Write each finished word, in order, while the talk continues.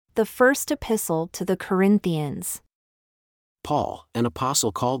The First Epistle to the Corinthians. Paul, an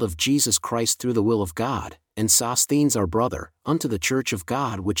apostle called of Jesus Christ through the will of God, and Sosthenes our brother, unto the church of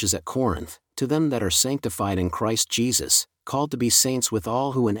God which is at Corinth, to them that are sanctified in Christ Jesus, called to be saints with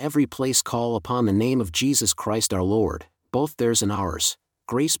all who in every place call upon the name of Jesus Christ our Lord, both theirs and ours,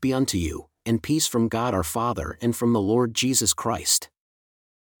 grace be unto you, and peace from God our Father and from the Lord Jesus Christ.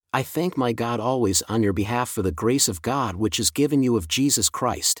 I thank my God always on your behalf for the grace of God which is given you of Jesus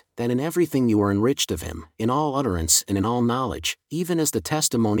Christ, that in everything you are enriched of him, in all utterance and in all knowledge, even as the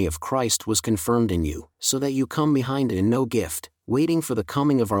testimony of Christ was confirmed in you, so that you come behind in no gift, waiting for the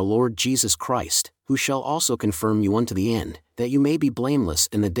coming of our Lord Jesus Christ, who shall also confirm you unto the end, that you may be blameless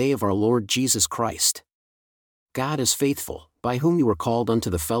in the day of our Lord Jesus Christ. God is faithful, by whom you were called unto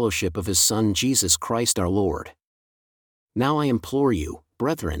the fellowship of his Son Jesus Christ our Lord. Now I implore you,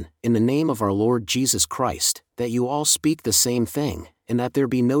 brethren, in the name of our Lord Jesus Christ, that you all speak the same thing, and that there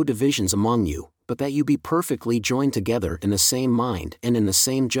be no divisions among you, but that you be perfectly joined together in the same mind and in the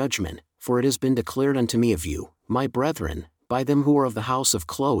same judgment, for it has been declared unto me of you, my brethren, by them who are of the house of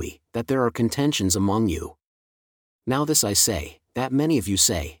Chloe, that there are contentions among you. Now this I say, that many of you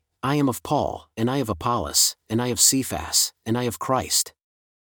say, I am of Paul, and I of Apollos, and I of Cephas, and I of Christ.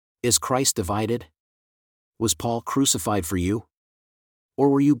 Is Christ divided? Was Paul crucified for you? Or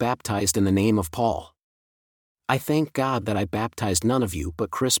were you baptized in the name of Paul? I thank God that I baptized none of you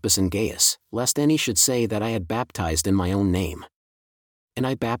but Crispus and Gaius, lest any should say that I had baptized in my own name. And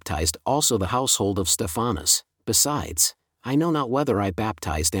I baptized also the household of Stephanas. Besides, I know not whether I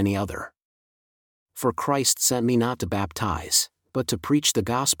baptized any other. For Christ sent me not to baptize, but to preach the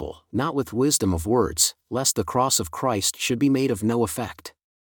gospel, not with wisdom of words, lest the cross of Christ should be made of no effect.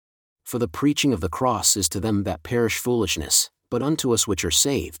 For the preaching of the cross is to them that perish foolishness, but unto us which are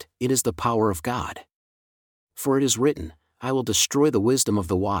saved, it is the power of God. For it is written, I will destroy the wisdom of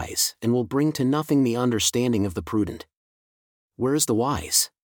the wise, and will bring to nothing the understanding of the prudent. Where is the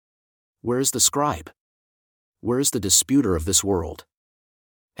wise? Where is the scribe? Where is the disputer of this world?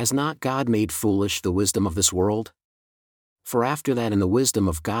 Has not God made foolish the wisdom of this world? For after that in the wisdom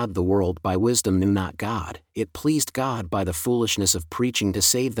of God the world by wisdom knew not God, it pleased God by the foolishness of preaching to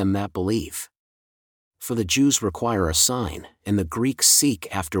save them that believe. For the Jews require a sign, and the Greeks seek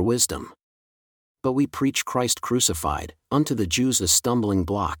after wisdom. But we preach Christ crucified, unto the Jews a stumbling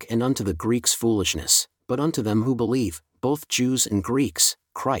block and unto the Greeks foolishness, but unto them who believe, both Jews and Greeks,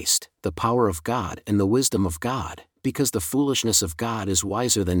 Christ, the power of God and the wisdom of God, because the foolishness of God is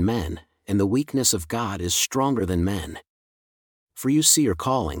wiser than men, and the weakness of God is stronger than men. For you see your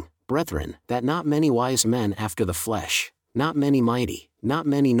calling, brethren, that not many wise men after the flesh, not many mighty, not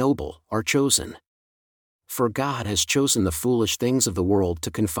many noble, are chosen. For God has chosen the foolish things of the world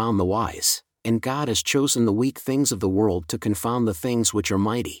to confound the wise, and God has chosen the weak things of the world to confound the things which are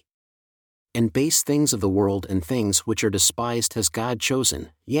mighty. And base things of the world and things which are despised has God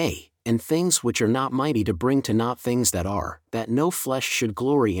chosen, yea, and things which are not mighty to bring to naught things that are, that no flesh should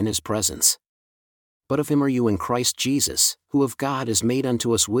glory in his presence. But of him are you in Christ Jesus, who of God is made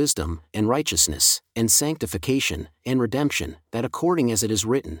unto us wisdom, and righteousness, and sanctification, and redemption, that according as it is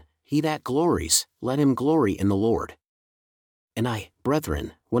written, he that glories, let him glory in the Lord. And I,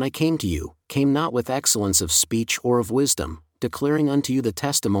 brethren, when I came to you, came not with excellence of speech or of wisdom, declaring unto you the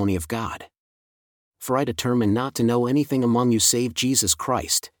testimony of God. For I determined not to know anything among you save Jesus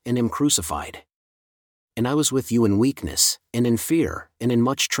Christ, and him crucified. And I was with you in weakness, and in fear, and in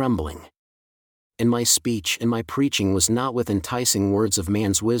much trembling. And my speech and my preaching was not with enticing words of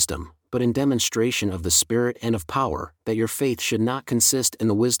man's wisdom, but in demonstration of the Spirit and of power, that your faith should not consist in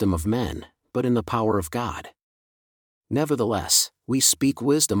the wisdom of men, but in the power of God. Nevertheless, we speak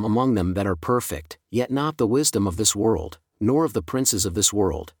wisdom among them that are perfect, yet not the wisdom of this world, nor of the princes of this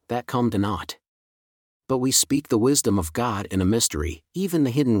world, that come to naught. But we speak the wisdom of God in a mystery, even the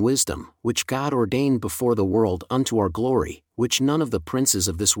hidden wisdom, which God ordained before the world unto our glory, which none of the princes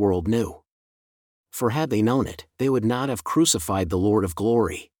of this world knew. For had they known it, they would not have crucified the Lord of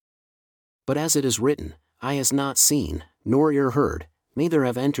glory. But as it is written, eye has not seen, nor ear heard, neither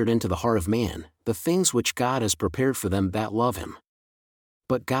have entered into the heart of man, the things which God has prepared for them that love him.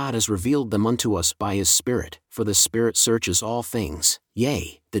 But God has revealed them unto us by his Spirit, for the Spirit searches all things,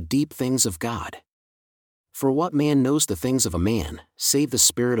 yea, the deep things of God. For what man knows the things of a man, save the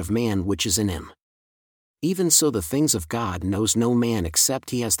spirit of man which is in him? Even so the things of God knows no man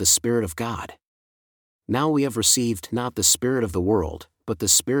except he has the Spirit of God. Now we have received not the spirit of the world, but the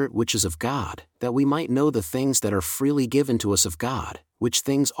Spirit which is of God, that we might know the things that are freely given to us of God, which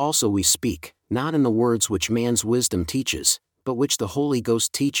things also we speak, not in the words which man's wisdom teaches, but which the Holy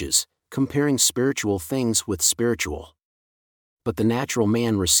Ghost teaches, comparing spiritual things with spiritual. But the natural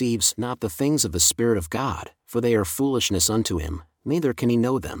man receives not the things of the Spirit of God, for they are foolishness unto him, neither can he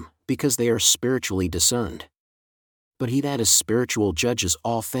know them, because they are spiritually discerned. But he that is spiritual judges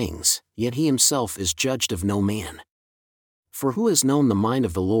all things, yet he himself is judged of no man. For who has known the mind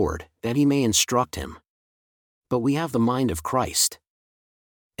of the Lord, that he may instruct him? But we have the mind of Christ.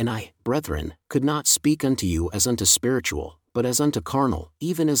 And I, brethren, could not speak unto you as unto spiritual, but as unto carnal,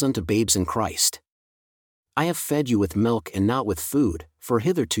 even as unto babes in Christ. I have fed you with milk and not with food, for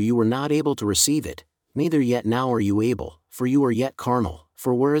hitherto you were not able to receive it, neither yet now are you able, for you are yet carnal.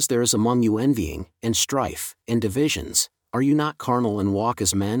 For whereas there is among you envying, and strife, and divisions, are you not carnal and walk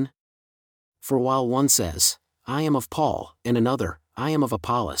as men? For while one says, I am of Paul, and another, I am of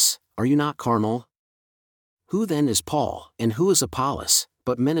Apollos, are you not carnal? Who then is Paul, and who is Apollos,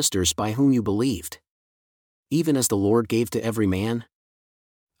 but ministers by whom you believed? Even as the Lord gave to every man?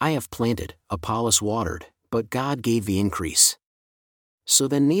 I have planted, Apollos watered, but God gave the increase. So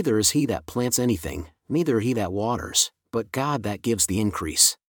then neither is he that plants anything, neither he that waters, but God that gives the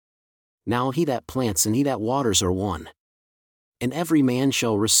increase. Now he that plants and he that waters are one. And every man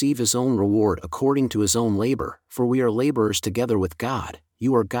shall receive his own reward according to his own labor, for we are laborers together with God,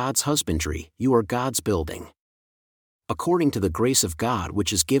 you are God's husbandry, you are God's building. According to the grace of God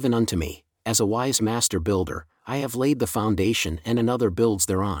which is given unto me, as a wise master builder, I have laid the foundation and another builds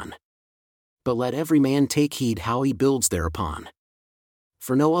thereon. But let every man take heed how he builds thereupon.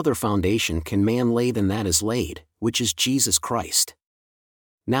 For no other foundation can man lay than that is laid, which is Jesus Christ.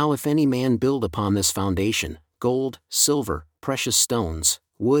 Now if any man build upon this foundation, gold, silver, precious stones,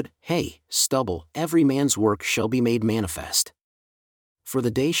 wood, hay, stubble, every man's work shall be made manifest. For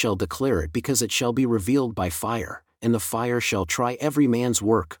the day shall declare it, because it shall be revealed by fire, and the fire shall try every man's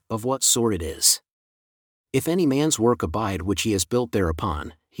work, of what sort it is. If any man's work abide which he has built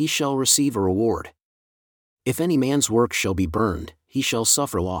thereupon, he shall receive a reward. If any man's work shall be burned, he shall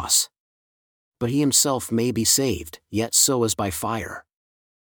suffer loss. But he himself may be saved, yet so as by fire.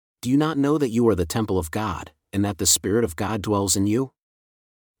 Do you not know that you are the temple of God, and that the Spirit of God dwells in you?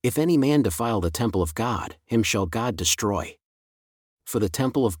 If any man defile the temple of God, him shall God destroy. For the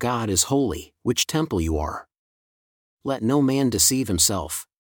temple of God is holy, which temple you are. Let no man deceive himself.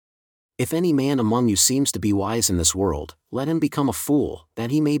 If any man among you seems to be wise in this world, let him become a fool,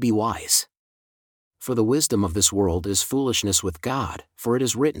 that he may be wise. For the wisdom of this world is foolishness with God, for it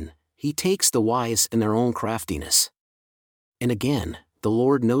is written, He takes the wise in their own craftiness. And again, the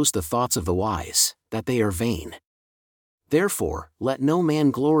Lord knows the thoughts of the wise, that they are vain. Therefore, let no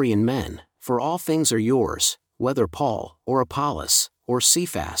man glory in men, for all things are yours, whether Paul, or Apollos, or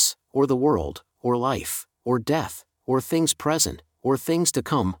Cephas, or the world, or life, or death, or things present, or things to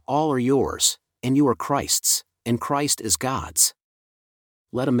come, all are yours, and you are Christ's, and Christ is God's.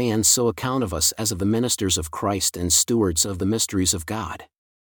 Let a man so account of us as of the ministers of Christ and stewards of the mysteries of God.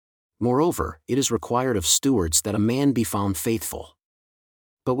 Moreover, it is required of stewards that a man be found faithful.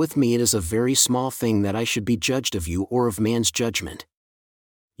 But with me it is a very small thing that I should be judged of you or of man's judgment.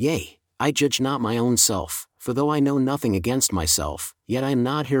 Yea, I judge not my own self, for though I know nothing against myself, yet I am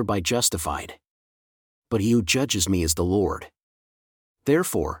not hereby justified. But he who judges me is the Lord.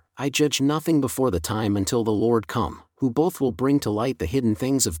 Therefore, I judge nothing before the time until the Lord come, who both will bring to light the hidden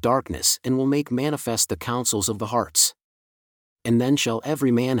things of darkness and will make manifest the counsels of the hearts. And then shall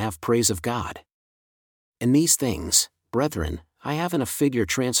every man have praise of God. And these things, brethren, I have in a figure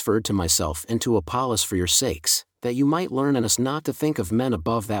transferred to myself and to Apollos for your sakes, that you might learn in us not to think of men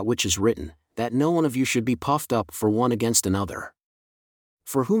above that which is written, that no one of you should be puffed up for one against another.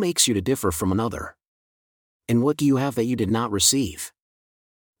 For who makes you to differ from another? And what do you have that you did not receive?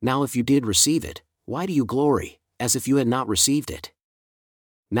 Now if you did receive it, why do you glory, as if you had not received it?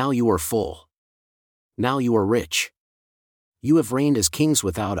 Now you are full. Now you are rich. You have reigned as kings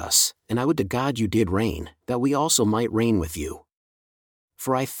without us, and I would to God you did reign, that we also might reign with you.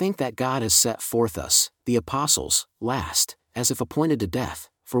 For I think that God has set forth us, the apostles, last, as if appointed to death,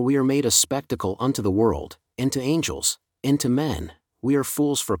 for we are made a spectacle unto the world, and to angels, and to men, we are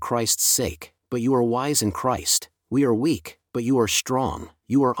fools for Christ's sake, but you are wise in Christ, we are weak, but you are strong,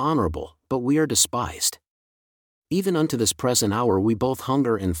 you are honorable, but we are despised. Even unto this present hour we both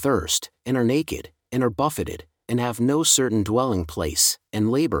hunger and thirst, and are naked, and are buffeted, and have no certain dwelling place,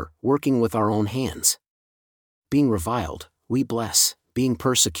 and labor, working with our own hands. Being reviled, we bless, being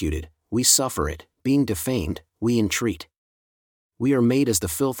persecuted, we suffer it, being defamed, we entreat. We are made as the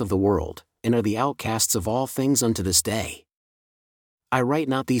filth of the world, and are the outcasts of all things unto this day. I write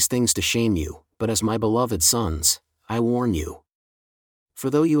not these things to shame you, but as my beloved sons, I warn you. For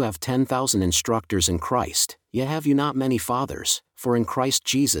though you have 10,000 instructors in Christ, yet have you not many fathers, for in Christ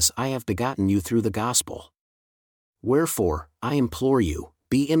Jesus I have begotten you through the gospel. Wherefore, I implore you,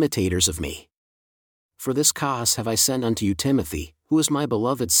 be imitators of me. For this cause have I sent unto you Timothy, who is my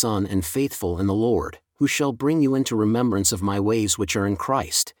beloved son and faithful in the Lord, who shall bring you into remembrance of my ways which are in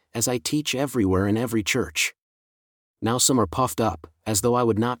Christ, as I teach everywhere in every church. Now some are puffed up, as though I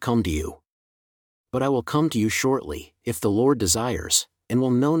would not come to you. But I will come to you shortly, if the Lord desires, and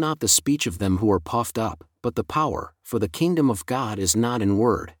will know not the speech of them who are puffed up, but the power, for the kingdom of God is not in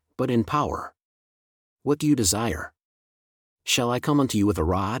word, but in power. What do you desire? Shall I come unto you with a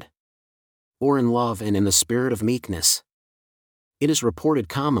rod? Or in love and in the spirit of meekness? It is reported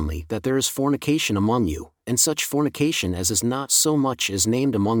commonly that there is fornication among you, and such fornication as is not so much as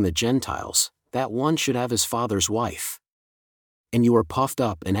named among the Gentiles, that one should have his father's wife. And you are puffed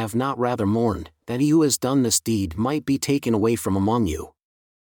up and have not rather mourned, that he who has done this deed might be taken away from among you.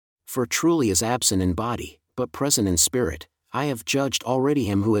 For truly is absent in body, but present in spirit, I have judged already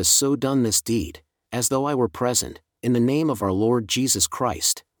him who has so done this deed, as though I were present, in the name of our Lord Jesus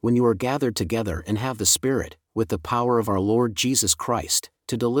Christ, when you are gathered together and have the Spirit, with the power of our Lord Jesus Christ,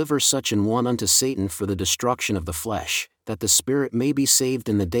 to deliver such an one unto Satan for the destruction of the flesh, that the spirit may be saved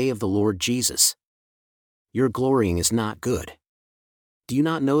in the day of the Lord Jesus. Your glorying is not good. Do you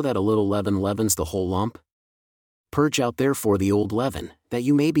not know that a little leaven leavens the whole lump? Purge out therefore the old leaven, that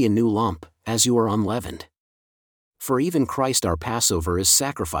you may be a new lump, as you are unleavened. For even Christ our Passover is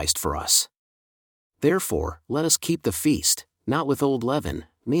sacrificed for us. Therefore, let us keep the feast, not with old leaven,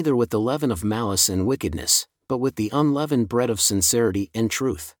 neither with the leaven of malice and wickedness, but with the unleavened bread of sincerity and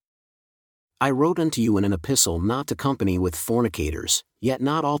truth. I wrote unto you in an epistle not to company with fornicators, yet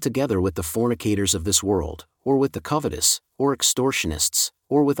not altogether with the fornicators of this world, or with the covetous, or extortionists,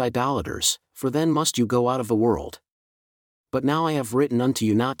 or with idolaters, for then must you go out of the world. But now I have written unto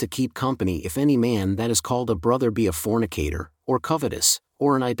you not to keep company if any man that is called a brother be a fornicator, or covetous,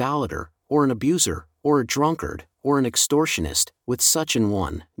 or an idolater, or an abuser, or a drunkard, or an extortionist, with such an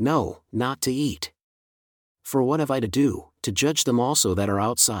one, no, not to eat. For what have I to do, to judge them also that are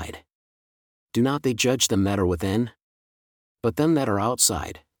outside? Do not they judge them that are within? But them that are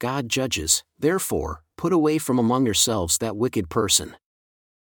outside, God judges. Therefore, put away from among yourselves that wicked person.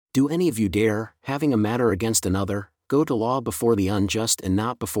 Do any of you dare, having a matter against another, go to law before the unjust and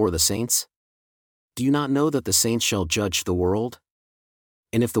not before the saints? Do you not know that the saints shall judge the world?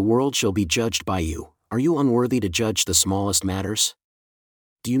 And if the world shall be judged by you, are you unworthy to judge the smallest matters?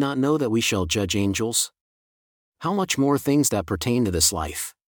 Do you not know that we shall judge angels? How much more things that pertain to this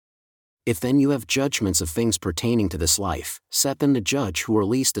life? If then you have judgments of things pertaining to this life, set them to judge who are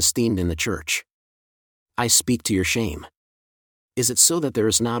least esteemed in the church. I speak to your shame. Is it so that there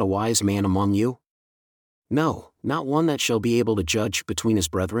is not a wise man among you? No, not one that shall be able to judge between his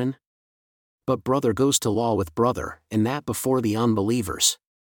brethren. But brother goes to law with brother, and that before the unbelievers.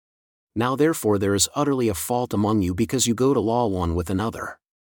 Now therefore there is utterly a fault among you because you go to law one with another.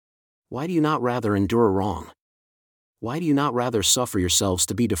 Why do you not rather endure wrong? Why do you not rather suffer yourselves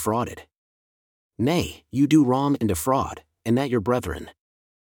to be defrauded? Nay, you do wrong and defraud, and that your brethren.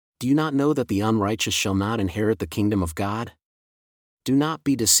 Do you not know that the unrighteous shall not inherit the kingdom of God? Do not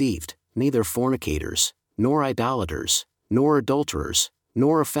be deceived, neither fornicators, nor idolaters, nor adulterers,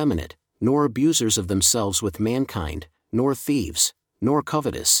 nor effeminate, nor abusers of themselves with mankind, nor thieves, nor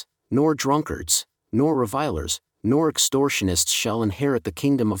covetous, nor drunkards, nor revilers, nor extortionists shall inherit the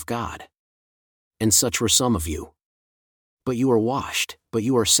kingdom of God. And such were some of you. But you are washed, but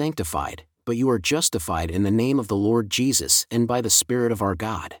you are sanctified, but you are justified in the name of the Lord Jesus and by the Spirit of our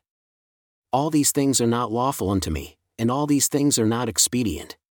God. All these things are not lawful unto me, and all these things are not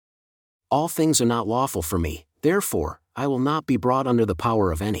expedient. All things are not lawful for me, therefore, I will not be brought under the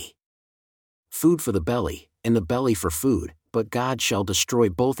power of any. Food for the belly, and the belly for food, but God shall destroy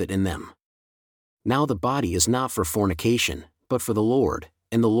both it and them. Now the body is not for fornication, but for the Lord,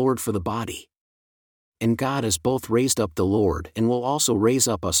 and the Lord for the body. And God has both raised up the Lord and will also raise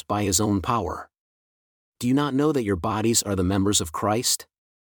up us by his own power. Do you not know that your bodies are the members of Christ?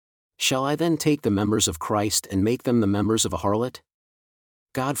 Shall I then take the members of Christ and make them the members of a harlot?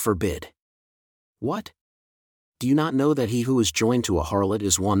 God forbid. What? Do you not know that he who is joined to a harlot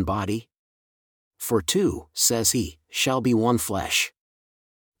is one body? For two, says he, shall be one flesh.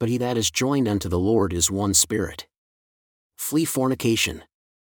 But he that is joined unto the Lord is one spirit. Flee fornication.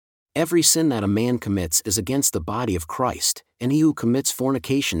 Every sin that a man commits is against the body of Christ, and he who commits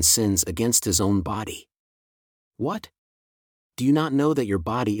fornication sins against his own body. What? Do you not know that your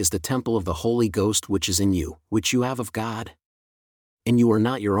body is the temple of the Holy Ghost which is in you, which you have of God? And you are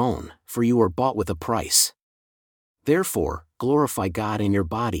not your own, for you are bought with a price. Therefore, glorify God in your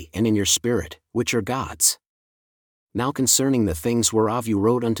body and in your spirit, which are God's. Now concerning the things whereof you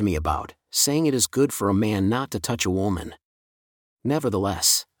wrote unto me about, saying it is good for a man not to touch a woman.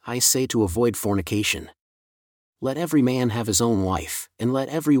 Nevertheless, I say to avoid fornication. Let every man have his own wife, and let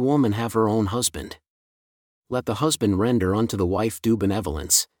every woman have her own husband. Let the husband render unto the wife due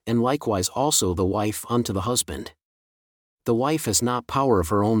benevolence, and likewise also the wife unto the husband. The wife has not power of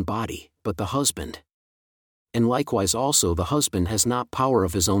her own body, but the husband. And likewise also the husband has not power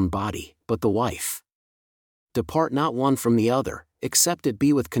of his own body, but the wife. Depart not one from the other, except it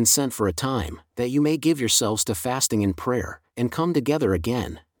be with consent for a time, that you may give yourselves to fasting and prayer, and come together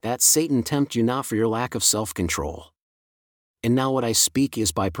again, that Satan tempt you not for your lack of self-control. And now what I speak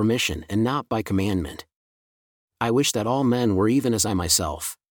is by permission and not by commandment. I wish that all men were even as I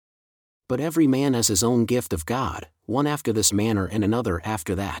myself. But every man has his own gift of God, one after this manner and another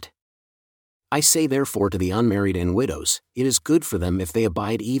after that. I say therefore to the unmarried and widows, it is good for them if they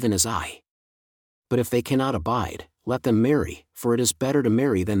abide even as I. But if they cannot abide, let them marry, for it is better to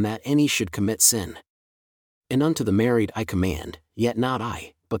marry than that any should commit sin. And unto the married I command, yet not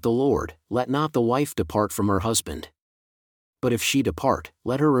I, but the Lord, let not the wife depart from her husband. But if she depart,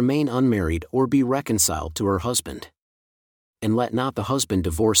 let her remain unmarried or be reconciled to her husband. And let not the husband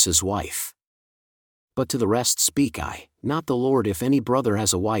divorce his wife. But to the rest speak I, not the Lord. If any brother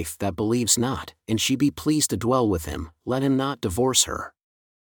has a wife that believes not, and she be pleased to dwell with him, let him not divorce her.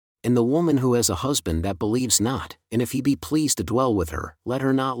 And the woman who has a husband that believes not, and if he be pleased to dwell with her, let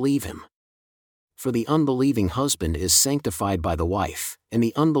her not leave him. For the unbelieving husband is sanctified by the wife, and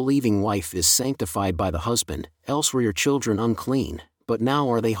the unbelieving wife is sanctified by the husband, else were your children unclean, but now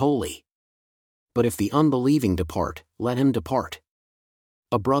are they holy. But if the unbelieving depart, let him depart.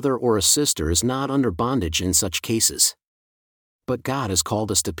 A brother or a sister is not under bondage in such cases. But God has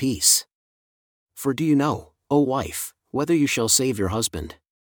called us to peace. For do you know, O wife, whether you shall save your husband?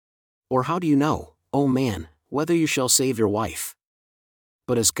 Or how do you know, O man, whether you shall save your wife?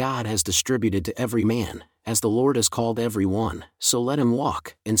 But as God has distributed to every man, as the Lord has called every one, so let him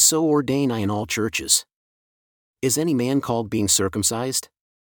walk, and so ordain I in all churches. Is any man called being circumcised?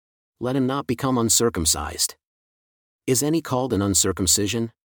 Let him not become uncircumcised. Is any called in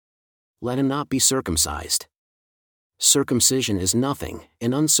uncircumcision? Let him not be circumcised. Circumcision is nothing,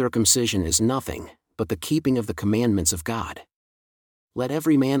 and uncircumcision is nothing, but the keeping of the commandments of God. Let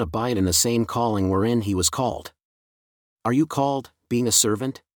every man abide in the same calling wherein he was called. Are you called, being a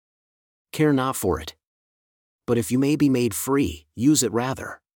servant? Care not for it. But if you may be made free, use it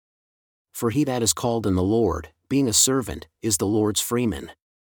rather. For he that is called in the Lord, being a servant, is the Lord's freeman.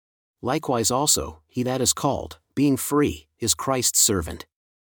 Likewise also, he that is called, being free, is Christ's servant.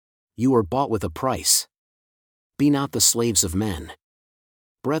 You are bought with a price. Be not the slaves of men.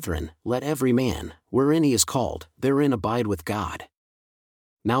 Brethren, let every man, wherein he is called, therein abide with God.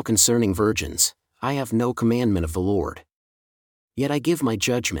 Now concerning virgins, I have no commandment of the Lord. Yet I give my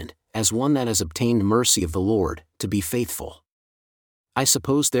judgment, as one that has obtained mercy of the Lord, to be faithful. I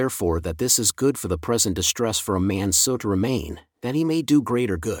suppose therefore that this is good for the present distress for a man so to remain, that he may do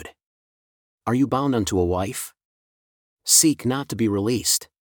greater good. Are you bound unto a wife? Seek not to be released.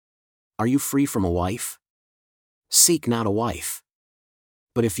 Are you free from a wife? Seek not a wife.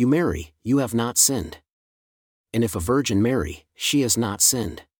 But if you marry, you have not sinned. And if a virgin marry, she has not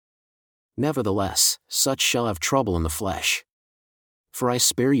sinned. Nevertheless, such shall have trouble in the flesh. For I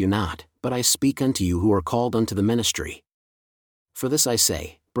spare you not, but I speak unto you who are called unto the ministry. For this I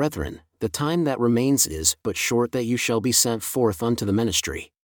say, brethren, the time that remains is but short that you shall be sent forth unto the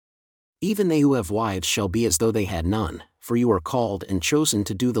ministry. Even they who have wives shall be as though they had none, for you are called and chosen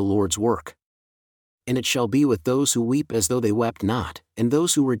to do the Lord's work. And it shall be with those who weep as though they wept not, and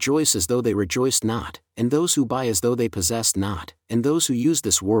those who rejoice as though they rejoiced not, and those who buy as though they possessed not, and those who use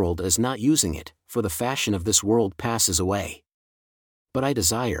this world as not using it, for the fashion of this world passes away. But I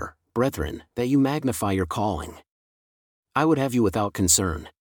desire, brethren, that you magnify your calling. I would have you without concern.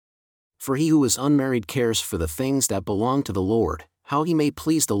 For he who is unmarried cares for the things that belong to the Lord, how he may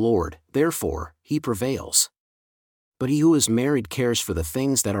please the Lord, therefore, he prevails. But he who is married cares for the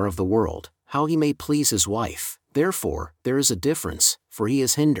things that are of the world, how he may please his wife, therefore, there is a difference, for he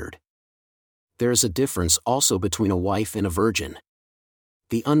is hindered. There is a difference also between a wife and a virgin.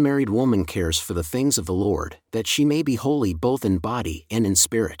 The unmarried woman cares for the things of the Lord, that she may be holy both in body and in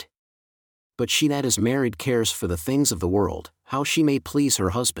spirit. But she that is married cares for the things of the world, how she may please her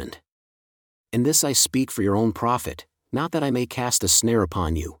husband. And this I speak for your own profit, not that I may cast a snare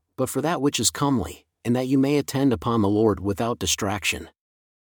upon you, but for that which is comely, and that you may attend upon the Lord without distraction.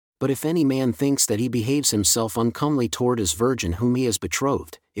 But if any man thinks that he behaves himself uncomely toward his virgin whom he has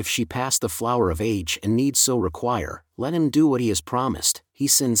betrothed, if she pass the flower of age and need so require, let him do what he has promised, he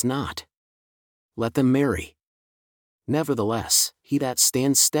sins not. Let them marry. Nevertheless, he that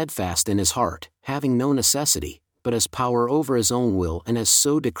stands steadfast in his heart, having no necessity, but has power over his own will and has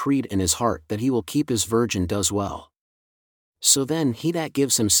so decreed in his heart that he will keep his virgin does well. So then he that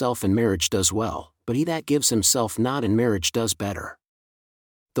gives himself in marriage does well, but he that gives himself not in marriage does better.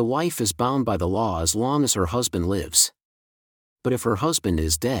 The wife is bound by the law as long as her husband lives. But if her husband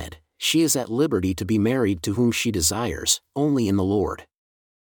is dead, she is at liberty to be married to whom she desires, only in the Lord.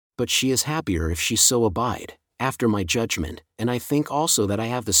 But she is happier if she so abide, after my judgment, and I think also that I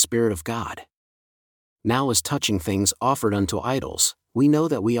have the Spirit of God. Now as touching things offered unto idols, we know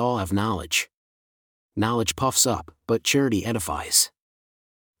that we all have knowledge. Knowledge puffs up, but charity edifies.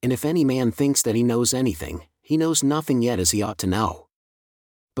 And if any man thinks that he knows anything, he knows nothing yet as he ought to know.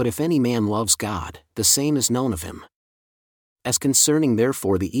 But if any man loves God, the same is known of him. As concerning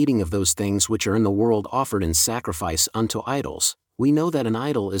therefore the eating of those things which are in the world offered in sacrifice unto idols, we know that an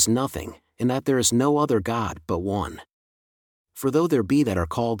idol is nothing, and that there is no other God but one. For though there be that are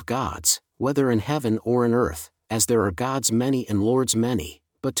called gods, whether in heaven or in earth, as there are gods many and lords many,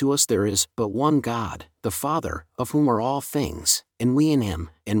 but to us there is but one God, the Father, of whom are all things, and we in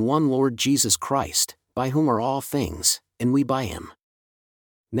him, and one Lord Jesus Christ, by whom are all things, and we by him.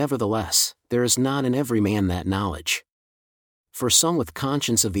 Nevertheless, there is not in every man that knowledge. For some with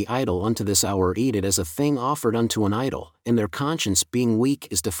conscience of the idol unto this hour eat it as a thing offered unto an idol, and their conscience being weak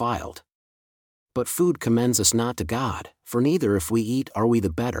is defiled. But food commends us not to God, for neither if we eat are we the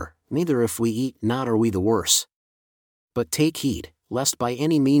better, neither if we eat not are we the worse. But take heed, lest by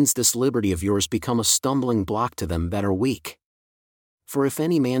any means this liberty of yours become a stumbling block to them that are weak. For if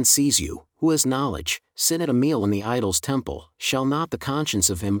any man sees you, who has knowledge, sit at a meal in the idol's temple, shall not the conscience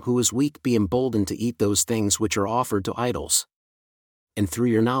of him who is weak be emboldened to eat those things which are offered to idols? And through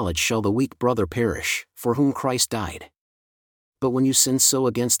your knowledge shall the weak brother perish, for whom Christ died. But when you sin so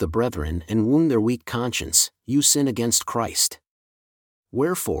against the brethren and wound their weak conscience, you sin against Christ.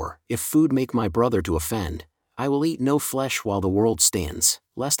 Wherefore, if food make my brother to offend, I will eat no flesh while the world stands,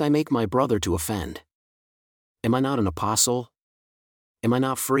 lest I make my brother to offend. Am I not an apostle? Am I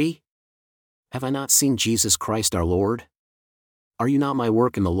not free? Have I not seen Jesus Christ our Lord? Are you not my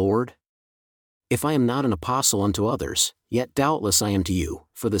work in the Lord? If I am not an apostle unto others, yet doubtless I am to you,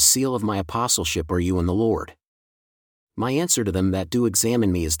 for the seal of my apostleship are you in the Lord. My answer to them that do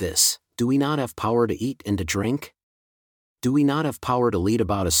examine me is this: do we not have power to eat and to drink? Do we not have power to lead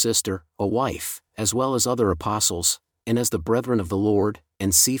about a sister, a wife, as well as other apostles, and as the brethren of the Lord,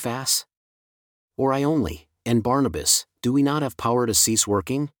 and Cephas? Or I only, and Barnabas, do we not have power to cease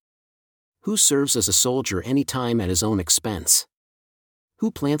working? Who serves as a soldier any time at his own expense?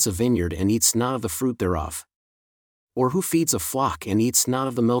 Who plants a vineyard and eats not of the fruit thereof? Or who feeds a flock and eats not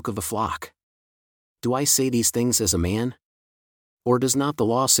of the milk of the flock? Do I say these things as a man? Or does not the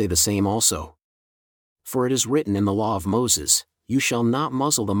law say the same also? For it is written in the law of Moses, you shall not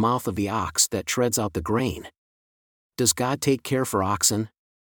muzzle the mouth of the ox that treads out the grain. Does God take care for oxen?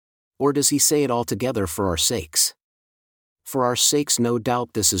 Or does he say it altogether for our sakes? For our sakes no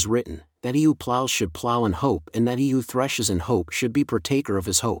doubt this is written, that he who plows should plow in hope, and that he who threshes in hope should be partaker of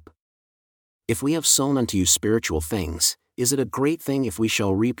his hope. If we have sown unto you spiritual things, is it a great thing if we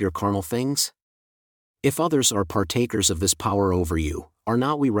shall reap your carnal things? If others are partakers of this power over you, are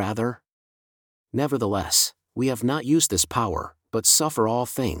not we rather? Nevertheless, we have not used this power, but suffer all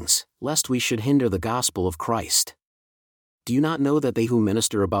things, lest we should hinder the gospel of Christ. Do you not know that they who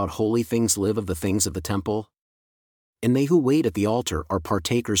minister about holy things live of the things of the temple? And they who wait at the altar are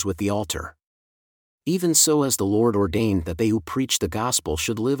partakers with the altar. Even so has the Lord ordained that they who preach the gospel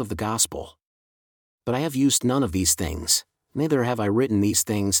should live of the gospel. But I have used none of these things, neither have I written these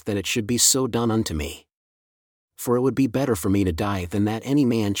things that it should be so done unto me. For it would be better for me to die than that any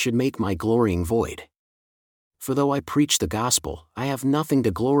man should make my glorying void. For though I preach the gospel, I have nothing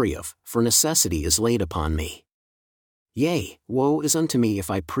to glory of, for necessity is laid upon me. Yea, woe is unto me if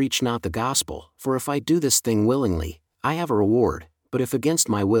I preach not the gospel, for if I do this thing willingly, I have a reward, but if against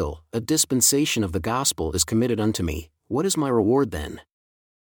my will, a dispensation of the gospel is committed unto me, what is my reward then?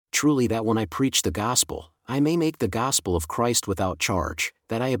 Truly that when I preach the gospel, I may make the gospel of Christ without charge,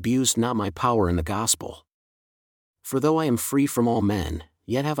 that I abused not my power in the gospel. For though I am free from all men,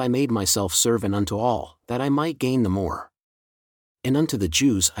 yet have I made myself servant unto all, that I might gain the more. And unto the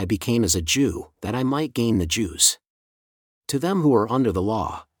Jews I became as a Jew, that I might gain the Jews. To them who are under the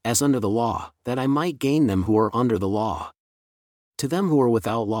law, as under the law, that I might gain them who are under the law. To them who are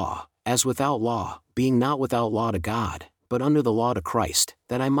without law, as without law, being not without law to God, but under the law to Christ,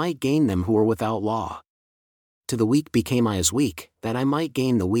 that I might gain them who are without law. To the weak became I as weak, that I might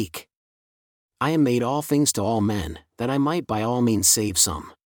gain the weak. I am made all things to all men, that I might by all means save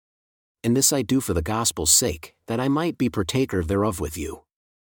some. And this I do for the gospel's sake, that I might be partaker thereof with you.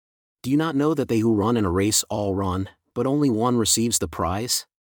 Do you not know that they who run in a race all run, but only one receives the prize?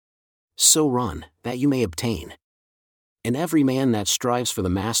 So run, that you may obtain. And every man that strives for the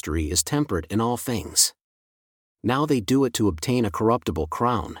mastery is temperate in all things. Now they do it to obtain a corruptible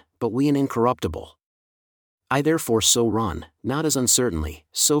crown, but we an incorruptible. I therefore so run, not as uncertainly,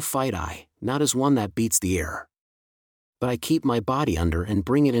 so fight I, not as one that beats the air. But I keep my body under and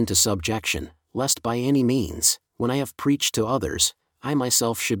bring it into subjection, lest by any means, when I have preached to others, I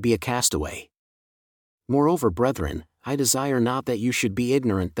myself should be a castaway. Moreover, brethren, I desire not that you should be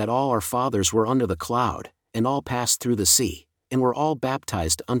ignorant that all our fathers were under the cloud, and all passed through the sea, and were all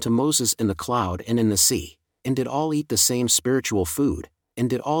baptized unto Moses in the cloud and in the sea, and did all eat the same spiritual food, and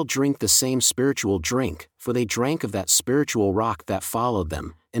did all drink the same spiritual drink, for they drank of that spiritual rock that followed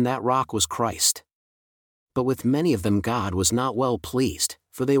them, and that rock was Christ. But with many of them God was not well pleased,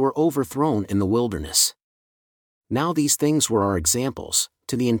 for they were overthrown in the wilderness. Now these things were our examples,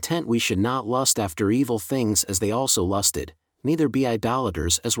 to the intent we should not lust after evil things as they also lusted, neither be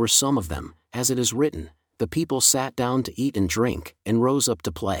idolaters as were some of them, as it is written, the people sat down to eat and drink, and rose up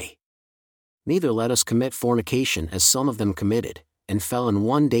to play. Neither let us commit fornication as some of them committed, and fell in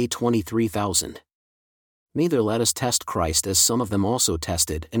one day 23,000. Neither let us test Christ as some of them also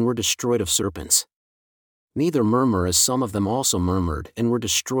tested and were destroyed of serpents. Neither murmur as some of them also murmured and were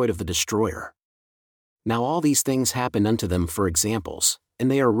destroyed of the destroyer. Now all these things happened unto them for examples,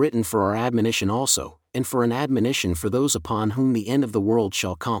 and they are written for our admonition also, and for an admonition for those upon whom the end of the world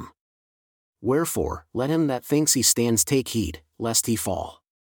shall come. Wherefore, let him that thinks he stands take heed, lest he fall.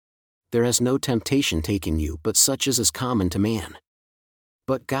 There has no temptation taken you but such as is common to man.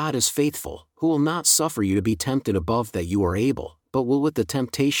 But God is faithful, who will not suffer you to be tempted above that you are able, but will with the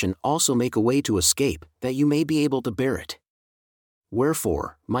temptation also make a way to escape, that you may be able to bear it.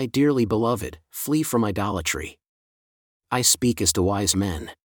 Wherefore, my dearly beloved, flee from idolatry. I speak as to wise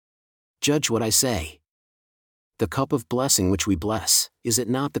men. Judge what I say. The cup of blessing which we bless, is it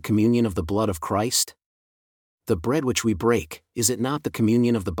not the communion of the blood of Christ? The bread which we break, is it not the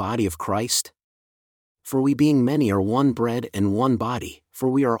communion of the body of Christ? For we being many are one bread and one body, for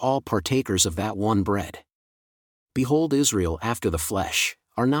we are all partakers of that one bread. Behold Israel after the flesh,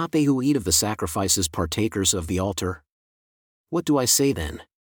 are not they who eat of the sacrifices partakers of the altar? What do I say then?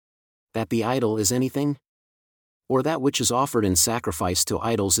 That the idol is anything? Or that which is offered in sacrifice to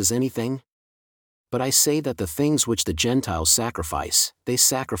idols is anything? But I say that the things which the Gentiles sacrifice, they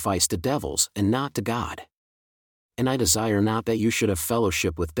sacrifice to devils and not to God. And I desire not that you should have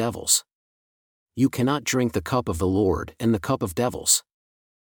fellowship with devils. You cannot drink the cup of the Lord and the cup of devils.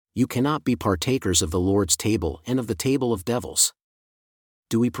 You cannot be partakers of the Lord's table and of the table of devils.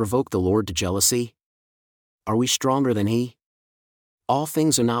 Do we provoke the Lord to jealousy? Are we stronger than he? All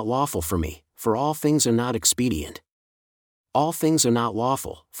things are not lawful for me, for all things are not expedient. All things are not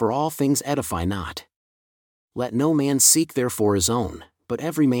lawful, for all things edify not. Let no man seek therefore his own, but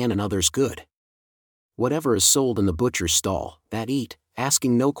every man another's good. Whatever is sold in the butcher's stall, that eat,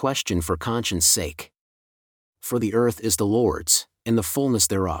 asking no question for conscience' sake. For the earth is the Lord's, and the fullness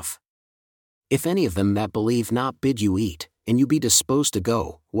thereof. If any of them that believe not bid you eat, and you be disposed to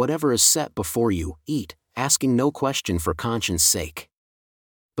go, whatever is set before you, eat, asking no question for conscience' sake.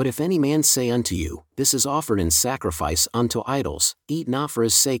 But if any man say unto you, this is offered in sacrifice unto idols, eat not for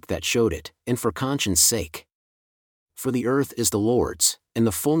his sake that showed it, and for conscience' sake. For the earth is the Lord's, and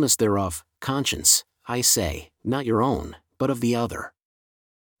the fullness thereof, conscience, I say, not your own, but of the other.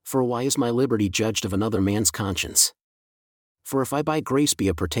 For why is my liberty judged of another man's conscience? For if I by grace be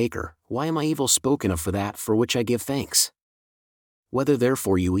a partaker, why am I evil spoken of for that for which I give thanks? Whether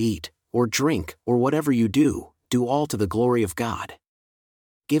therefore you eat, or drink, or whatever you do, do all to the glory of God.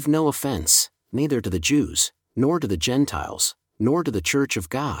 Give no offense, neither to the Jews, nor to the Gentiles, nor to the church of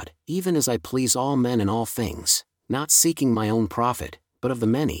God, even as I please all men in all things, not seeking my own profit, but of the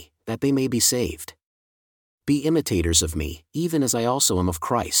many, that they may be saved. Be imitators of me, even as I also am of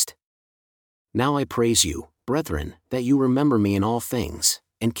Christ. Now I praise you, brethren, that you remember me in all things,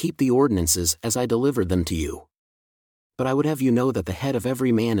 and keep the ordinances as I delivered them to you. But I would have you know that the head of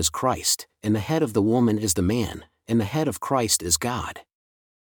every man is Christ, and the head of the woman is the man, and the head of Christ is God.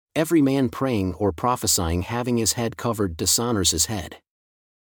 Every man praying or prophesying having his head covered dishonors his head.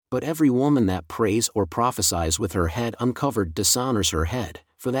 But every woman that prays or prophesies with her head uncovered dishonors her head,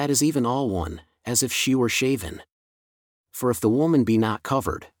 for that is even all one, as if she were shaven. For if the woman be not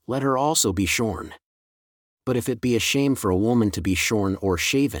covered, let her also be shorn. But if it be a shame for a woman to be shorn or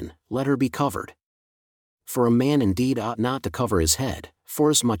shaven, let her be covered. For a man indeed ought not to cover his head,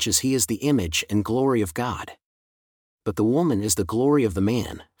 forasmuch as he is the image and glory of God. But the woman is the glory of the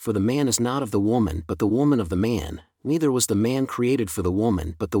man, for the man is not of the woman but the woman of the man, neither was the man created for the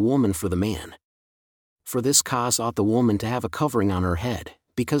woman but the woman for the man. For this cause ought the woman to have a covering on her head,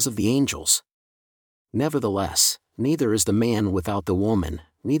 because of the angels. Nevertheless, neither is the man without the woman,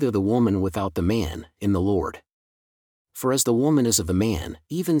 neither the woman without the man, in the Lord. For as the woman is of the man,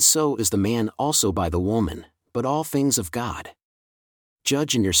 even so is the man also by the woman, but all things of God.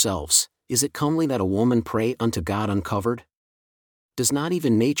 Judge in yourselves, is it comely that a woman pray unto God uncovered? Does not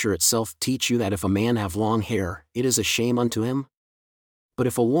even nature itself teach you that if a man have long hair, it is a shame unto him? But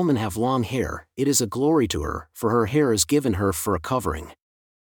if a woman have long hair, it is a glory to her, for her hair is given her for a covering.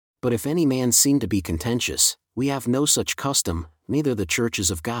 But if any man seem to be contentious, we have no such custom, neither the churches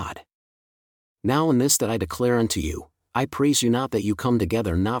of God. Now in this that I declare unto you, I praise you not that you come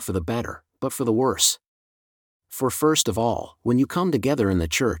together not for the better, but for the worse. For first of all, when you come together in the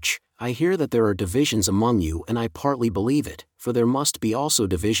church, I hear that there are divisions among you, and I partly believe it, for there must be also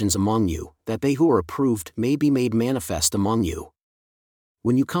divisions among you, that they who are approved may be made manifest among you.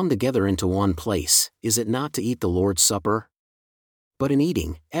 When you come together into one place, is it not to eat the Lord's Supper? But in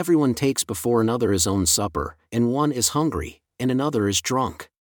eating, everyone takes before another his own supper, and one is hungry, and another is drunk.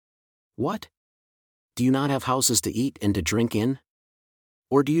 What? Do you not have houses to eat and to drink in?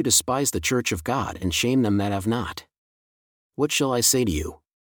 Or do you despise the church of God and shame them that have not? What shall I say to you?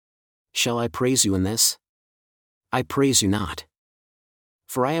 Shall I praise you in this? I praise you not.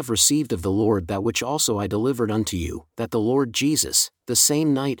 For I have received of the Lord that which also I delivered unto you, that the Lord Jesus, the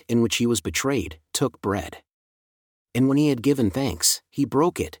same night in which he was betrayed, took bread. And when he had given thanks, he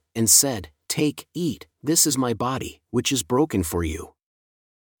broke it, and said, Take, eat, this is my body, which is broken for you.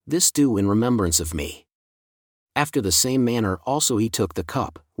 This do in remembrance of me. After the same manner also he took the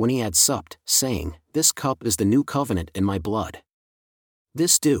cup, when he had supped, saying, This cup is the new covenant in my blood.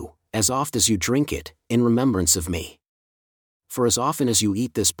 This do, as oft as you drink it, in remembrance of me. For as often as you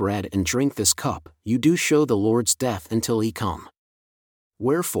eat this bread and drink this cup, you do show the Lord's death until he come.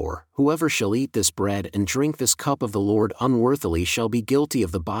 Wherefore, whoever shall eat this bread and drink this cup of the Lord unworthily shall be guilty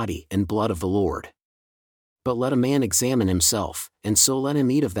of the body and blood of the Lord. But let a man examine himself, and so let him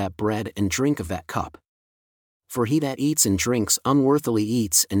eat of that bread and drink of that cup. For he that eats and drinks unworthily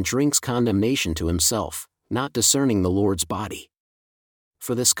eats and drinks condemnation to himself, not discerning the Lord's body.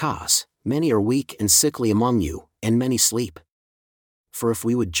 For this cause, many are weak and sickly among you, and many sleep. For if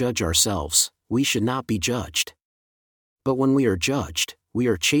we would judge ourselves, we should not be judged. But when we are judged, we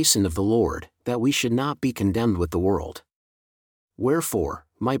are chastened of the Lord, that we should not be condemned with the world. Wherefore,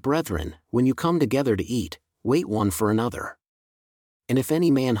 my brethren, when you come together to eat, wait one for another. And if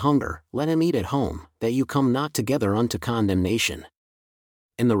any man hunger, let him eat at home, that you come not together unto condemnation.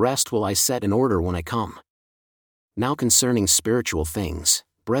 And the rest will I set in order when I come. Now concerning spiritual things,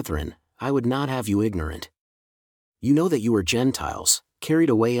 brethren, I would not have you ignorant. You know that you are Gentiles, carried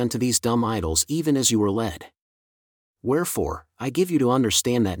away unto these dumb idols even as you were led. Wherefore, I give you to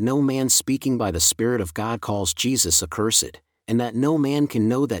understand that no man speaking by the Spirit of God calls Jesus accursed, and that no man can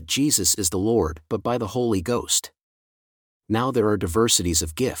know that Jesus is the Lord but by the Holy Ghost. Now there are diversities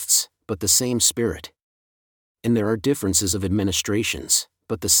of gifts, but the same Spirit. And there are differences of administrations,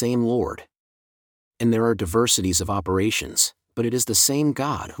 but the same Lord. And there are diversities of operations, but it is the same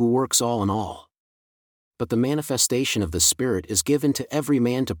God who works all in all. But the manifestation of the Spirit is given to every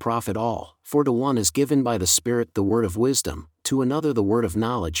man to profit all, for to one is given by the Spirit the word of wisdom, to another the word of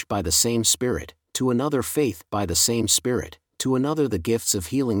knowledge by the same Spirit, to another faith by the same Spirit, to another the gifts of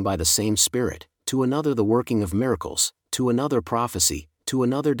healing by the same Spirit, to another the working of miracles, to another prophecy, to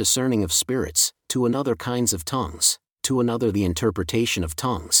another discerning of spirits, to another kinds of tongues, to another the interpretation of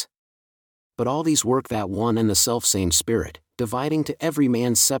tongues. But all these work that one and the selfsame Spirit, dividing to every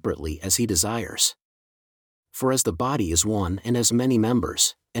man separately as he desires. For as the body is one and has many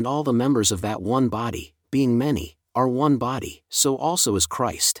members, and all the members of that one body, being many, are one body, so also is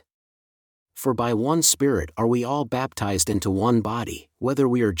Christ. For by one Spirit are we all baptized into one body, whether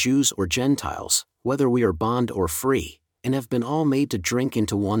we are Jews or Gentiles, whether we are bond or free, and have been all made to drink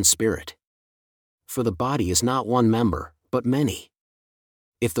into one Spirit. For the body is not one member, but many.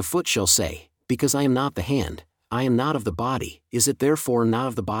 If the foot shall say, Because I am not the hand, I am not of the body, is it therefore not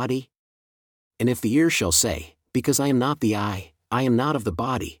of the body? And if the ear shall say, Because I am not the eye, I am not of the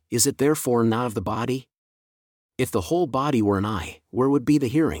body, is it therefore not of the body? If the whole body were an eye, where would be the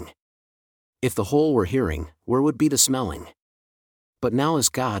hearing? If the whole were hearing, where would be the smelling? But now has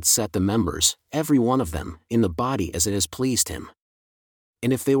God set the members, every one of them, in the body as it has pleased him.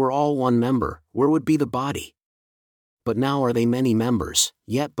 And if they were all one member, where would be the body? But now are they many members,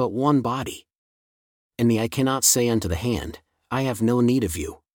 yet but one body. And the eye cannot say unto the hand, I have no need of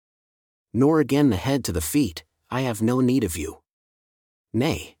you. Nor again the head to the feet, I have no need of you.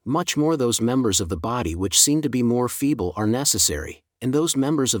 Nay, much more those members of the body which seem to be more feeble are necessary, and those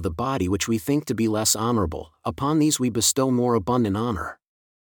members of the body which we think to be less honorable, upon these we bestow more abundant honor.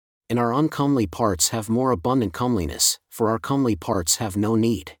 And our uncomely parts have more abundant comeliness, for our comely parts have no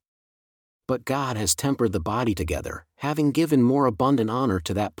need. But God has tempered the body together, having given more abundant honor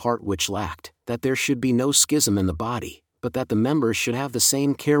to that part which lacked, that there should be no schism in the body, but that the members should have the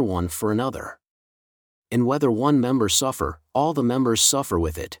same care one for another. And whether one member suffer, all the members suffer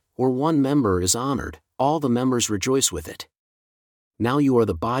with it, or one member is honored, all the members rejoice with it. Now you are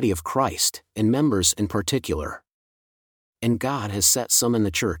the body of Christ, and members in particular. And God has set some in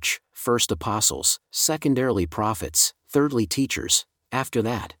the church, first apostles, secondarily prophets, thirdly teachers, after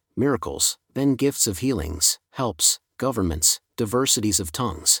that, miracles, then gifts of healings, helps, governments, diversities of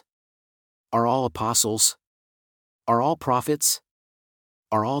tongues. Are all apostles? Are all prophets?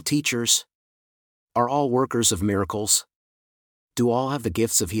 Are all teachers? Are all workers of miracles? Do all have the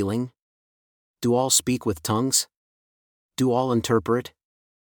gifts of healing? Do all speak with tongues? Do all interpret?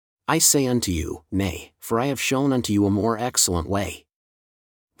 I say unto you, nay, for I have shown unto you a more excellent way.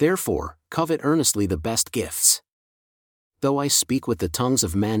 Therefore, covet earnestly the best gifts. Though I speak with the tongues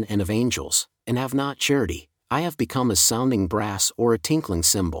of men and of angels, and have not charity, I have become a sounding brass or a tinkling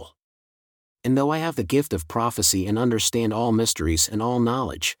cymbal. And though I have the gift of prophecy and understand all mysteries and all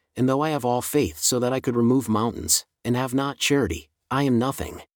knowledge, and though I have all faith so that I could remove mountains, and have not charity, I am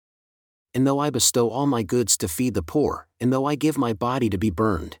nothing. And though I bestow all my goods to feed the poor, and though I give my body to be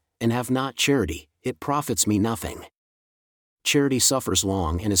burned, and have not charity, it profits me nothing. Charity suffers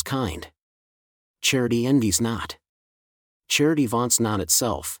long and is kind. Charity envies not. Charity vaunts not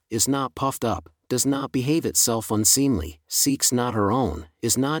itself, is not puffed up, does not behave itself unseemly, seeks not her own,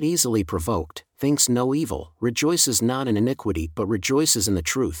 is not easily provoked, thinks no evil, rejoices not in iniquity but rejoices in the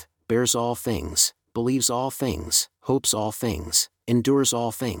truth, bears all things, believes all things, hopes all things, endures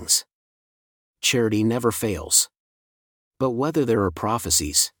all things. Charity never fails. But whether there are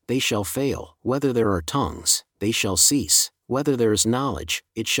prophecies, they shall fail, whether there are tongues, they shall cease, whether there is knowledge,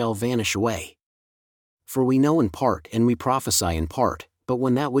 it shall vanish away. For we know in part and we prophesy in part, but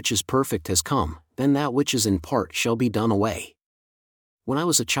when that which is perfect has come, then that which is in part shall be done away. When I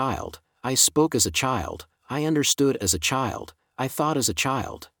was a child, I spoke as a child, I understood as a child, I thought as a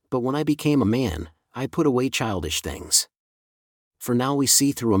child, but when I became a man, I put away childish things. For now we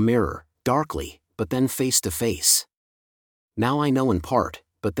see through a mirror, darkly, but then face to face. Now I know in part,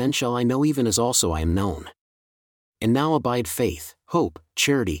 but then shall I know even as also I am known. And now abide faith, hope,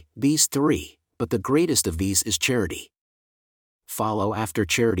 charity, these three, but the greatest of these is charity. Follow after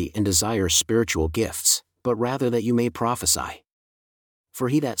charity and desire spiritual gifts, but rather that you may prophesy. For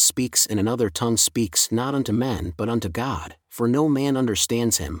he that speaks in another tongue speaks not unto men but unto God, for no man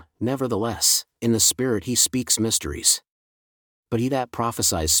understands him, nevertheless, in the Spirit he speaks mysteries. But he that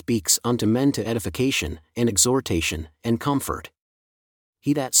prophesies speaks unto men to edification, and exhortation, and comfort.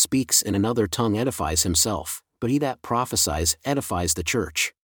 He that speaks in another tongue edifies himself, but he that prophesies edifies the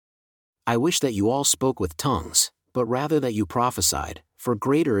church. I wish that you all spoke with tongues, but rather that you prophesied, for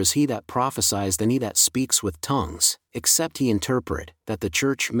greater is he that prophesies than he that speaks with tongues, except he interpret, that the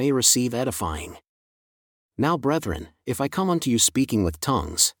church may receive edifying. Now brethren, if I come unto you speaking with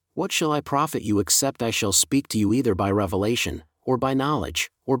tongues, what shall I profit you except I shall speak to you either by revelation, or by knowledge,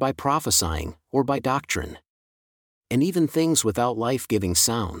 or by prophesying, or by doctrine? And even things without life-giving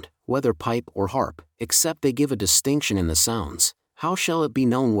sound, whether pipe or harp, except they give a distinction in the sounds, how shall it be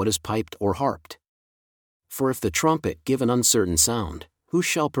known what is piped or harped? For if the trumpet give an uncertain sound, who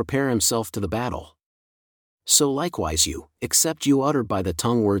shall prepare himself to the battle? So likewise you, except you utter by the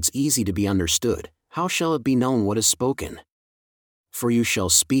tongue words easy to be understood, how shall it be known what is spoken? For you shall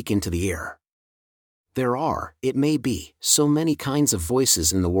speak into the air. There are, it may be, so many kinds of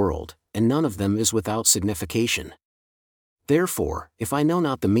voices in the world, and none of them is without signification. Therefore, if I know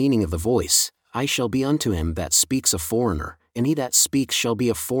not the meaning of the voice, I shall be unto him that speaks a foreigner, and he that speaks shall be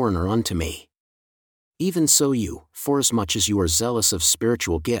a foreigner unto me. Even so you, forasmuch as you are zealous of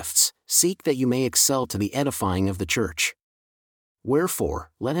spiritual gifts, seek that you may excel to the edifying of the church.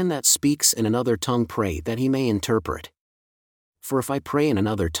 Wherefore, let him that speaks in another tongue pray that he may interpret. For if I pray in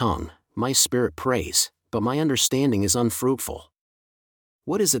another tongue, my spirit prays, but my understanding is unfruitful.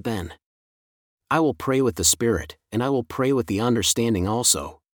 What is it then? I will pray with the Spirit, and I will pray with the understanding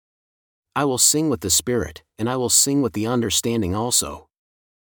also. I will sing with the Spirit, and I will sing with the understanding also.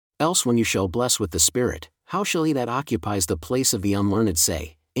 Else when you shall bless with the Spirit, how shall he that occupies the place of the unlearned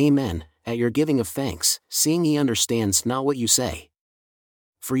say, Amen, at your giving of thanks, seeing he understands not what you say?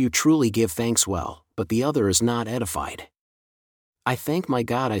 For you truly give thanks well, but the other is not edified. I thank my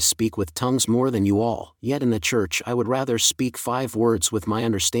God I speak with tongues more than you all, yet in the church I would rather speak 5 words with my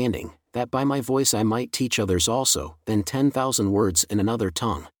understanding, that by my voice I might teach others also, than 10,000 words in another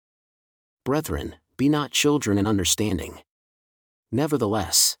tongue. Brethren, be not children in understanding.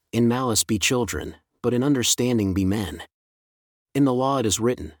 Nevertheless, in malice be children, but in understanding be men. In the law it is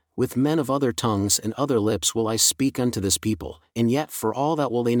written, with men of other tongues and other lips will I speak unto this people, and yet for all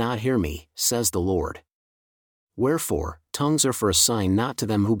that will they not hear me, says the Lord. Wherefore, tongues are for a sign not to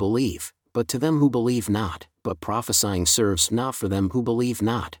them who believe, but to them who believe not, but prophesying serves not for them who believe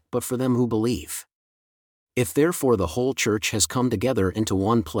not, but for them who believe. If therefore the whole church has come together into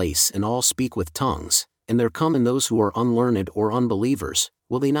one place and all speak with tongues, and there come in those who are unlearned or unbelievers,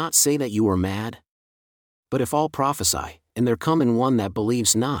 will they not say that you are mad? But if all prophesy, and there come in one that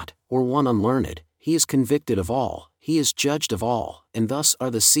believes not, or one unlearned, he is convicted of all, he is judged of all, and thus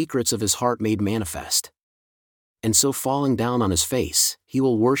are the secrets of his heart made manifest. And so falling down on his face, he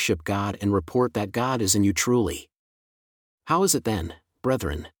will worship God and report that God is in you truly. How is it then,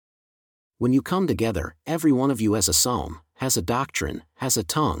 brethren? When you come together, every one of you has a psalm, has a doctrine, has a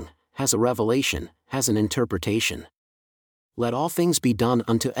tongue, has a revelation, has an interpretation. Let all things be done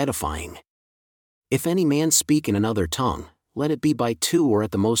unto edifying. If any man speak in another tongue, let it be by 2 or at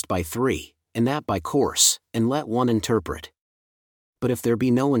the most by 3, and that by course, and let one interpret. But if there be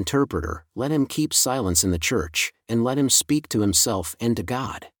no interpreter, let him keep silence in the church, and let him speak to himself and to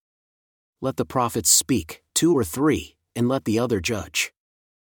God. Let the prophets speak, 2 or 3, and let the other judge.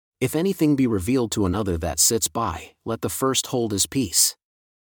 If anything be revealed to another that sits by, let the first hold his peace.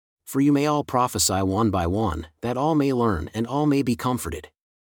 For you may all prophesy one by one, that all may learn and all may be comforted.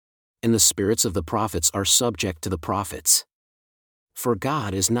 And the spirits of the prophets are subject to the prophets. For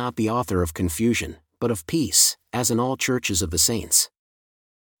God is not the author of confusion, but of peace, as in all churches of the saints.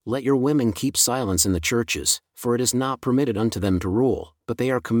 Let your women keep silence in the churches, for it is not permitted unto them to rule, but they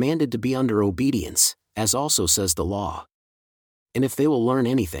are commanded to be under obedience, as also says the law. And if they will learn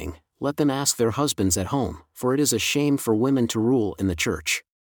anything, let them ask their husbands at home, for it is a shame for women to rule in the church.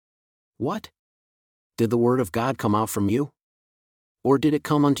 What? Did the word of God come out from you? Or did it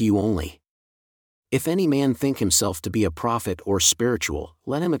come unto you only? If any man think himself to be a prophet or spiritual,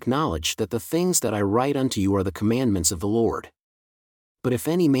 let him acknowledge that the things that I write unto you are the commandments of the Lord. But if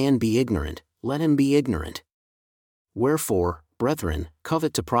any man be ignorant, let him be ignorant. Wherefore, brethren,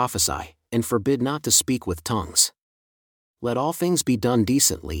 covet to prophesy, and forbid not to speak with tongues. Let all things be done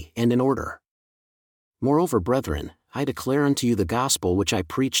decently and in order. Moreover, brethren, I declare unto you the gospel which I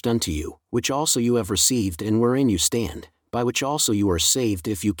preached unto you, which also you have received and wherein you stand, by which also you are saved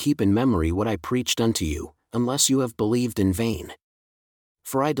if you keep in memory what I preached unto you, unless you have believed in vain.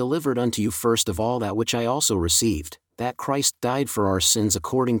 For I delivered unto you first of all that which I also received, that Christ died for our sins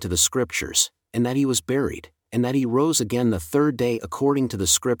according to the Scriptures, and that he was buried, and that he rose again the 3rd day according to the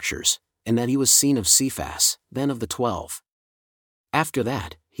Scriptures, and that he was seen of Cephas, then of the 12. After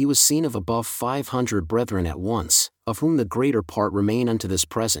that, he was seen of above 500 brethren at once, of whom the greater part remain unto this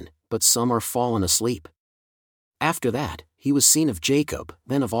present, but some are fallen asleep. After that, he was seen of Jacob,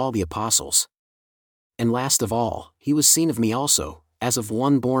 then of all the apostles. And last of all, he was seen of me also, as of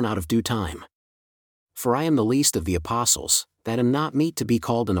one born out of due time. For I am the least of the apostles, that am not meet to be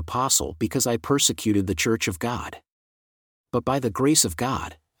called an apostle because I persecuted the church of God. But by the grace of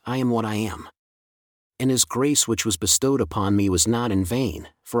God, I am what I am. And his grace which was bestowed upon me was not in vain,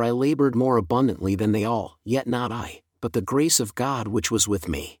 for I labored more abundantly than they all, yet not I, but the grace of God which was with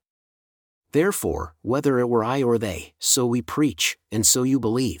me. Therefore, whether it were I or they, so we preach, and so you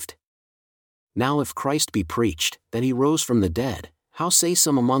believed. Now if Christ be preached, that he rose from the dead, how say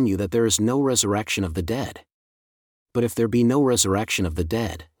some among you that there is no resurrection of the dead? But if there be no resurrection of the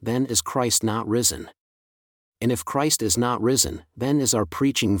dead, then is Christ not risen. And if Christ is not risen, then is our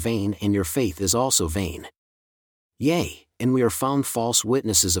preaching vain and your faith is also vain. Yea, and we are found false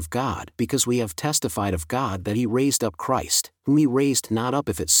witnesses of God, because we have testified of God that he raised up Christ, whom he raised not up,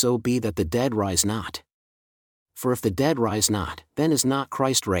 if it so be that the dead rise not. For if the dead rise not, then is not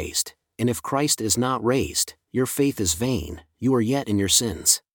Christ raised, and if Christ is not raised, your faith is vain, you are yet in your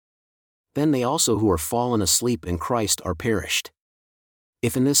sins. Then they also who are fallen asleep in Christ are perished.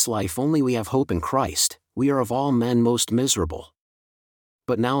 If in this life only we have hope in Christ, we are of all men most miserable.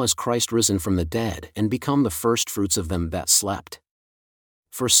 But now is Christ risen from the dead and become the firstfruits of them that slept.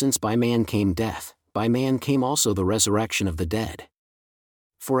 For since by man came death, by man came also the resurrection of the dead.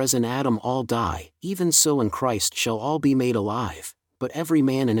 For as in Adam all die, even so in Christ shall all be made alive, but every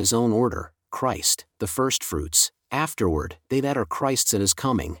man in his own order, Christ, the firstfruits, afterward, they that are Christ's at his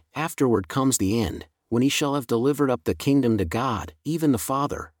coming, afterward comes the end, when he shall have delivered up the kingdom to God, even the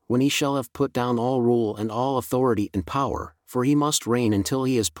Father, when he shall have put down all rule and all authority and power, for he must reign until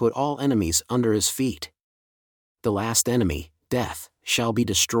he has put all enemies under his feet. The last enemy, death, shall be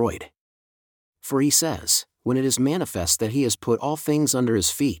destroyed. For he says, when it is manifest that he has put all things under his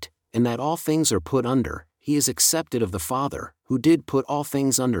feet, and that all things are put under, he is accepted of the Father, who did put all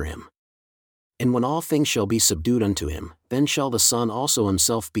things under him. And when all things shall be subdued unto him, then shall the Son also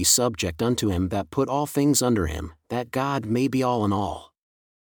himself be subject unto him that put all things under him, that God may be all in all.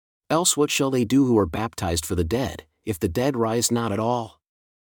 Else what shall they do who are baptized for the dead, if the dead rise not at all?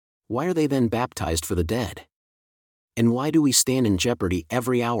 Why are they then baptized for the dead? And why do we stand in jeopardy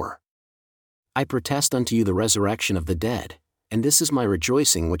every hour? I protest unto you the resurrection of the dead, and this is my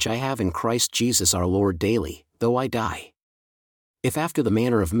rejoicing which I have in Christ Jesus our Lord daily, though I die. If after the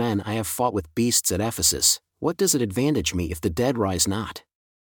manner of men I have fought with beasts at Ephesus, what does it advantage me if the dead rise not?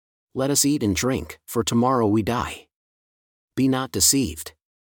 Let us eat and drink, for tomorrow we die. Be not deceived.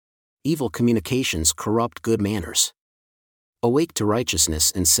 Evil communications corrupt good manners. Awake to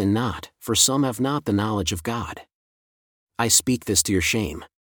righteousness and sin not, for some have not the knowledge of God. I speak this to your shame.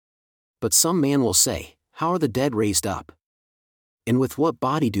 But some man will say, how are the dead raised up? And with what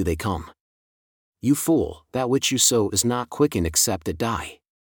body do they come? You fool, that which you sow is not quickened except it die.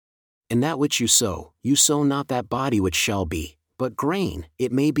 And that which you sow not that body which shall be, but grain,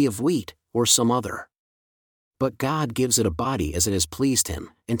 it may be of wheat, or some other. But God gives it a body as it has pleased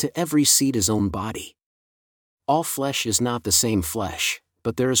him, and to every seed his own body. All flesh is not the same flesh,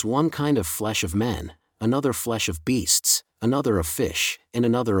 but there is one kind of flesh of men, another flesh of beasts, another of fish, and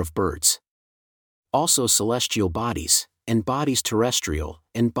another of birds. Also celestial bodies, and bodies terrestrial,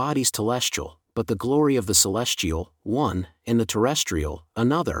 and bodies telestial, but the glory of the celestial, one, and the terrestrial,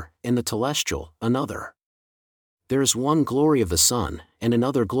 another, and the telestial, another. There is one glory of the sun, and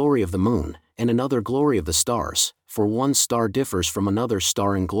another glory of the moon, and another glory of the stars, for one star differs from another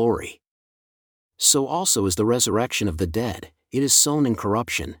star in glory. So also is the resurrection of the dead, it is sown in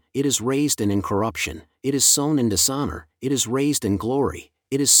corruption, it is raised in incorruption, it is sown in dishonor, it is raised in glory,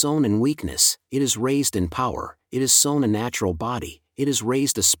 it is sown in weakness, it is raised in power, it is sown a natural body, it is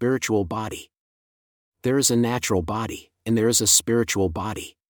raised a spiritual body. There is a natural body, and there is a spiritual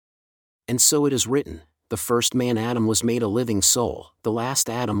body. And so it is written, the first man Adam was made a living soul, the last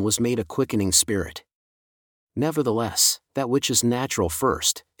Adam was made a quickening spirit. Nevertheless, that which is natural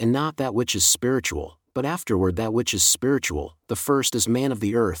first, and not that which is spiritual, but afterward that which is spiritual, the first is man of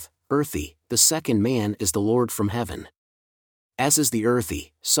the earth, earthy, the second man is the Lord from heaven. As is the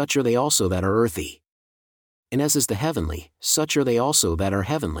earthy, such are they also that are earthy. And as is the heavenly, such are they also that are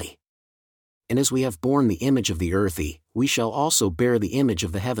heavenly. And as we have borne the image of the earthy, we shall also bear the image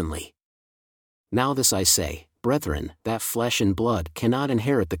of the heavenly. Now this I say, brethren, that flesh and blood cannot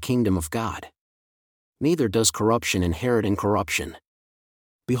inherit the kingdom of God. Neither does corruption inherit incorruption.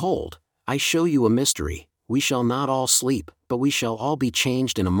 Behold, I show you a mystery, we shall not all sleep, but we shall all be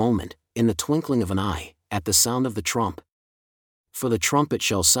changed in a moment, in the twinkling of an eye, at the sound of the trump. For the trumpet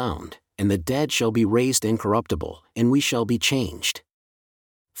shall sound, and the dead shall be raised incorruptible, and we shall be changed.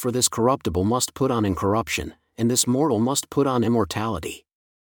 For this corruptible must put on incorruption, and this mortal must put on immortality.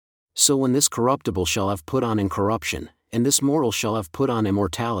 So when this corruptible shall have put on incorruption, and this mortal shall have put on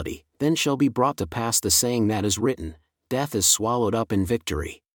immortality, then shall be brought to pass the saying that is written, death is swallowed up in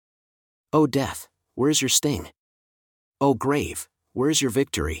victory. O death, where's your sting? O grave, where's your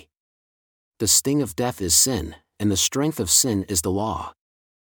victory? The sting of death is sin, and the strength of sin is the law.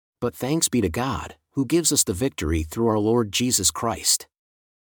 But thanks be to God, who gives us the victory through our Lord Jesus Christ.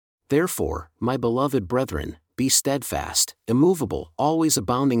 Therefore, my beloved brethren, be steadfast, immovable, always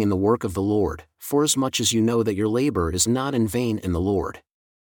abounding in the work of the Lord, forasmuch as you know that your labor is not in vain in the Lord.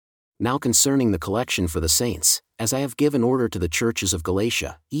 Now concerning the collection for the saints, as I have given order to the churches of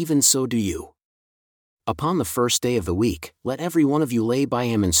Galatia, even so do you. Upon the first day of the week, let every one of you lay by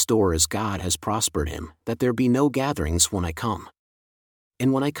him in store as God has prospered him, that there be no gatherings when I come.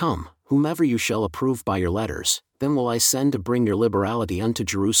 And when I come, whomever you shall approve by your letters, then will I send to bring your liberality unto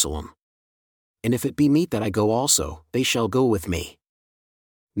Jerusalem. And if it be meet that I go also, they shall go with me.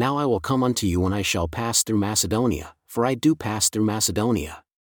 Now I will come unto you when I shall pass through Macedonia, for I do pass through Macedonia.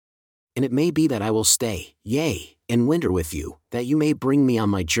 And it may be that I will stay, yea, and winter with you, that you may bring me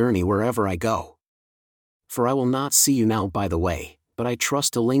on my journey wherever I go. For I will not see you now by the way, but I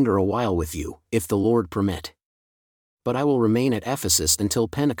trust to linger a while with you, if the Lord permit. But I will remain at Ephesus until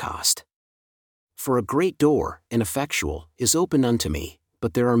Pentecost. For a great door, and effectual, is opened unto me,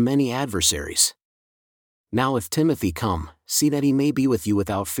 but there are many adversaries. Now if Timothy come, see that he may be with you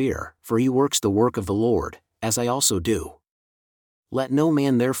without fear, for he works the work of the Lord, as I also do. Let no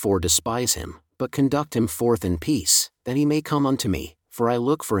man therefore despise him, but conduct him forth in peace, that he may come unto me, for I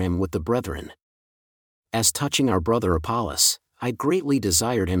look for him with the brethren. As touching our brother Apollos, I greatly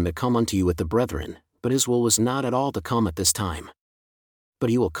desired him to come unto you with the brethren, but his will was not at all to come at this time. But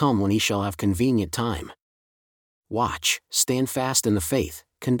he will come when he shall have convenient time. Watch, stand fast in the faith,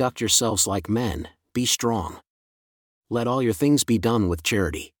 conduct yourselves like men, be strong. Let all your things be done with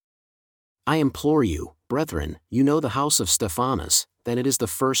charity. I implore you, brethren, you know the house of Stephanas, that it is the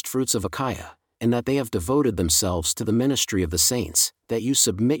first fruits of Achaia, and that they have devoted themselves to the ministry of the saints, that you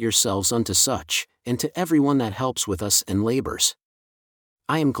submit yourselves unto such, and to every one that helps with us and labors.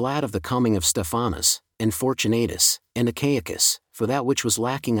 I am glad of the coming of Stephanas, and Fortunatus, and Achaicus, for that which was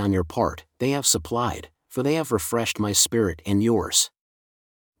lacking on your part, they have supplied, for they have refreshed my spirit and yours.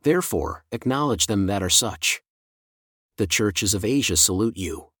 Therefore, acknowledge them that are such. The churches of Asia salute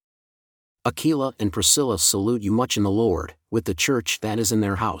you. Aquila and Priscilla salute you much in the Lord, with the church that is in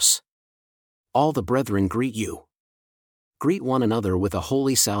their house. All the brethren greet you. Greet one another with a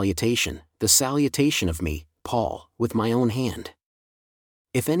holy salutation, the salutation of me, Paul, with my own hand.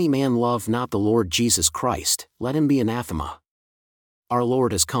 If any man love not the Lord Jesus Christ, let him be anathema. Our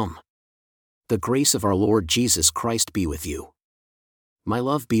Lord has come. The grace of our Lord Jesus Christ be with you. My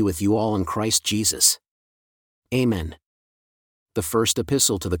love be with you all in Christ Jesus. Amen. The first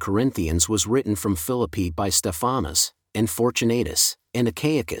epistle to the Corinthians was written from Philippi by Stephanas, and Fortunatus, and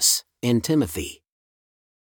Achaicus, and Timothy.